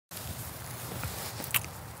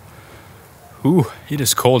Ooh, it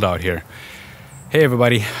is cold out here. Hey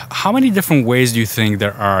everybody, how many different ways do you think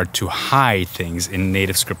there are to hide things in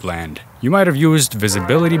NativeScript land? You might have used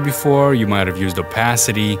visibility before, you might have used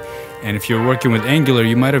opacity, and if you're working with Angular,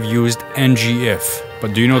 you might have used ngIf.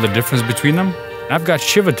 But do you know the difference between them? I've got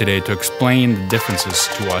Shiva today to explain the differences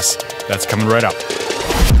to us. That's coming right up.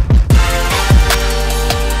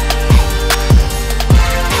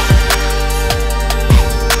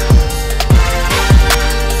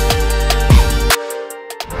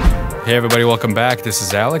 Hey everybody, welcome back. This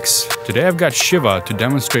is Alex. Today I've got Shiva to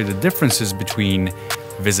demonstrate the differences between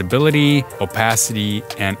visibility, opacity,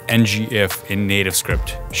 and ngIf in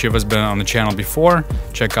NativeScript. Shiva's been on the channel before.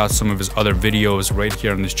 Check out some of his other videos right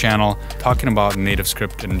here on this channel talking about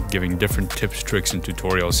NativeScript and giving different tips, tricks, and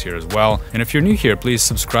tutorials here as well. And if you're new here, please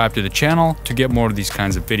subscribe to the channel to get more of these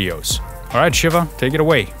kinds of videos. All right, Shiva, take it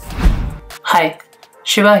away. Hi,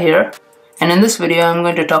 Shiva here. And in this video, I'm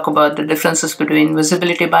going to talk about the differences between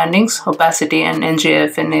visibility bindings, opacity, and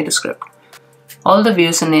ngIf in NativeScript. All the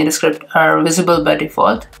views in NativeScript are visible by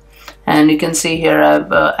default. And you can see here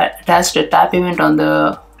I've attached a tap event on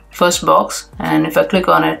the first box. And if I click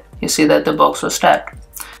on it, you see that the box was tapped.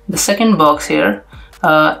 The second box here,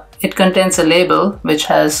 it contains a label which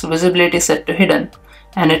has visibility set to hidden.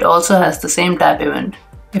 And it also has the same tap event.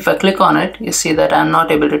 If I click on it, you see that I'm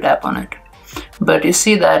not able to tap on it. But you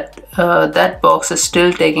see that that box is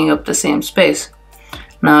still taking up the same space.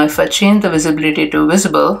 Now if I change the visibility to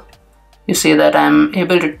visible, you see that I'm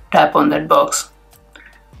able to tap on that box.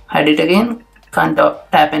 Hide it again, can't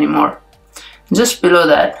tap anymore. Just below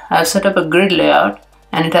that, I've set up a grid layout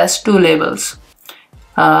and it has two labels.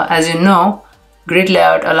 As you know, grid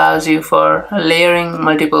layout allows you for layering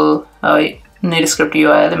multiple NativeScript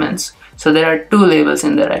UI elements. So there are two labels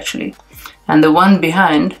in there actually. And the one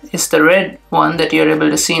behind is the red one that you're able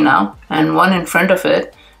to see now, and one in front of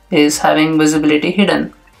it is having visibility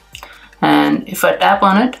hidden. And if I tap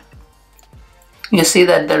on it, you see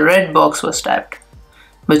that the red box was tapped,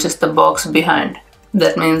 which is the box behind.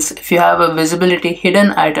 That means if you have a visibility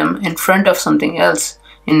hidden item in front of something else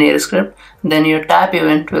in NativeScript, then your tap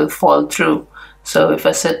event will fall through. So if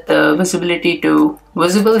I set the visibility to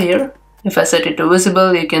visible here, if I set it to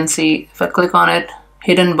visible, you can see if I click on it,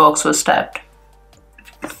 hidden box was tapped.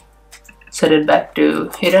 Set it back to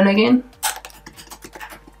hidden again.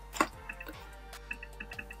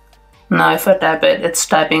 Now if I tap it, it's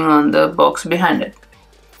tapping on the box behind it.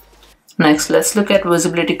 Next, let's look at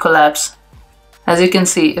visibility collapse. As you can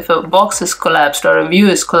see, if a box is collapsed or a view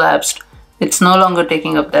is collapsed, it's no longer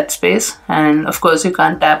taking up that space, and of course you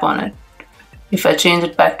can't tap on it. If I change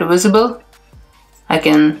it back to visible, I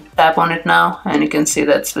can tap on it now and you can see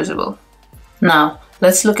that's visible. Now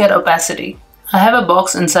let's look at opacity. I have a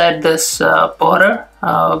box inside this border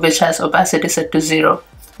which has opacity set to 0,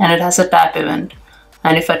 and it has a tap event.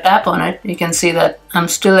 And if I tap on it, you can see that I'm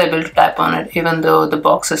still able to tap on it even though the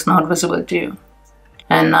box is not visible to you.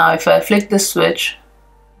 And now if I flick this switch,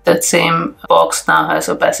 that same box now has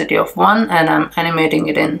opacity of 1 and I'm animating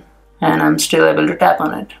it in, and I'm still able to tap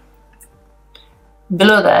on it.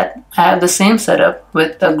 Below that, I have the same setup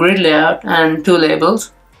with a grid layout and two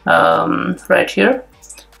labels. Right here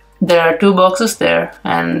there are two boxes there,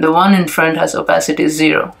 and the one in front has opacity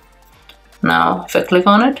 0. Now if I click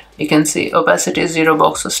on it, you can see opacity 0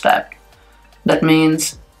 box was tapped. That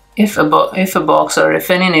means if a box or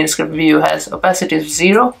if any NativeScript view has opacity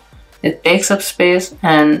 0, it takes up space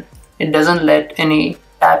and it doesn't let any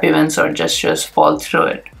tap events or gestures fall through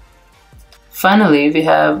it. Finally, we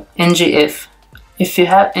have ngIf. If you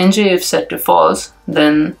have ngIf set to false,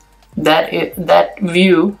 then that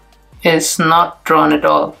view is not drawn at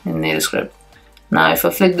all in NativeScript. Now if I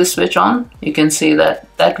flick the switch on, you can see that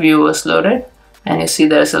that view was loaded, and you see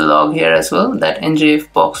there's a log here as well that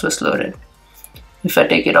ngIf box was loaded. If I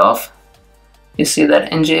take it off, you see that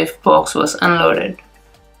ngIf box was unloaded.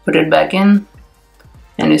 Put it back in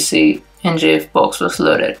and you see ngIf box was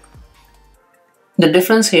loaded. The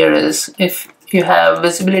difference here is if you have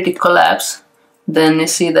visibility collapse, then you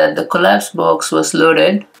see that the collapse box was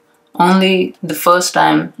loaded only the first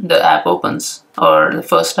time the app opens or the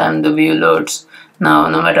first time the view loads. Now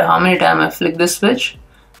no matter how many times I flick this switch,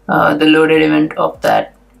 the loaded event of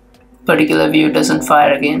that particular view doesn't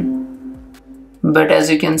fire again. But as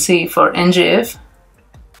you can see for ngIf,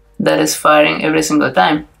 that is firing every single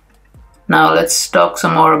time. Now let's talk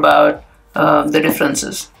some more about the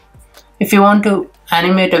differences. If you want to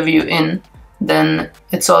animate a view in, then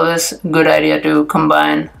it's always a good idea to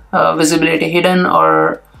combine visibility hidden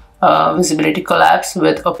or visibility collapse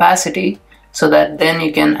with opacity, so that then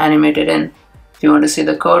you can animate it in. If you want to see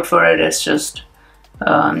the code for it, it's just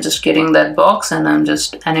I'm just getting that box and I'm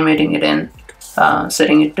just animating it in.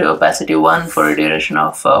 setting it to opacity 1 for a duration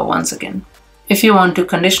of 1 second. If you want to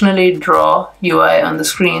conditionally draw UI on the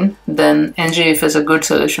screen, then ngIf is a good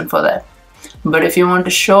solution for that. But if you want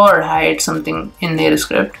to show or hide something in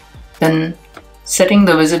NativeScript, then setting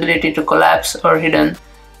the visibility to collapse or hidden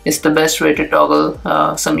is the best way to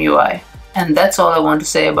toggle some UI. And that's all I want to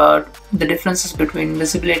say about the differences between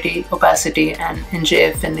visibility, opacity, and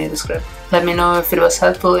ngIf in NativeScript. Let me know if it was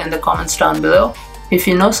helpful in the comments down below. If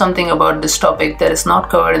you know something about this topic that is not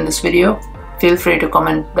covered in this video, feel free to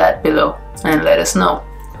comment that below and let us know.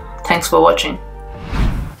 Thanks for watching.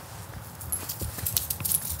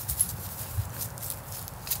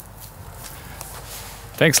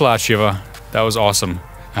 Thanks a lot, Shiva. That was awesome.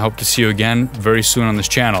 I hope to see you again very soon on this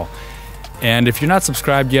channel. And if you're not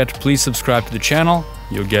subscribed yet, please subscribe to the channel.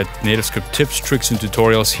 You'll get NativeScript tips, tricks, and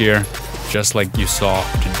tutorials here, just like you saw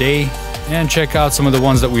today. And check out some of the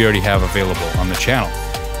ones that we already have available on the channel.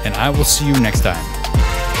 And I will see you next time.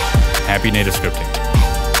 Happy NativeScripting.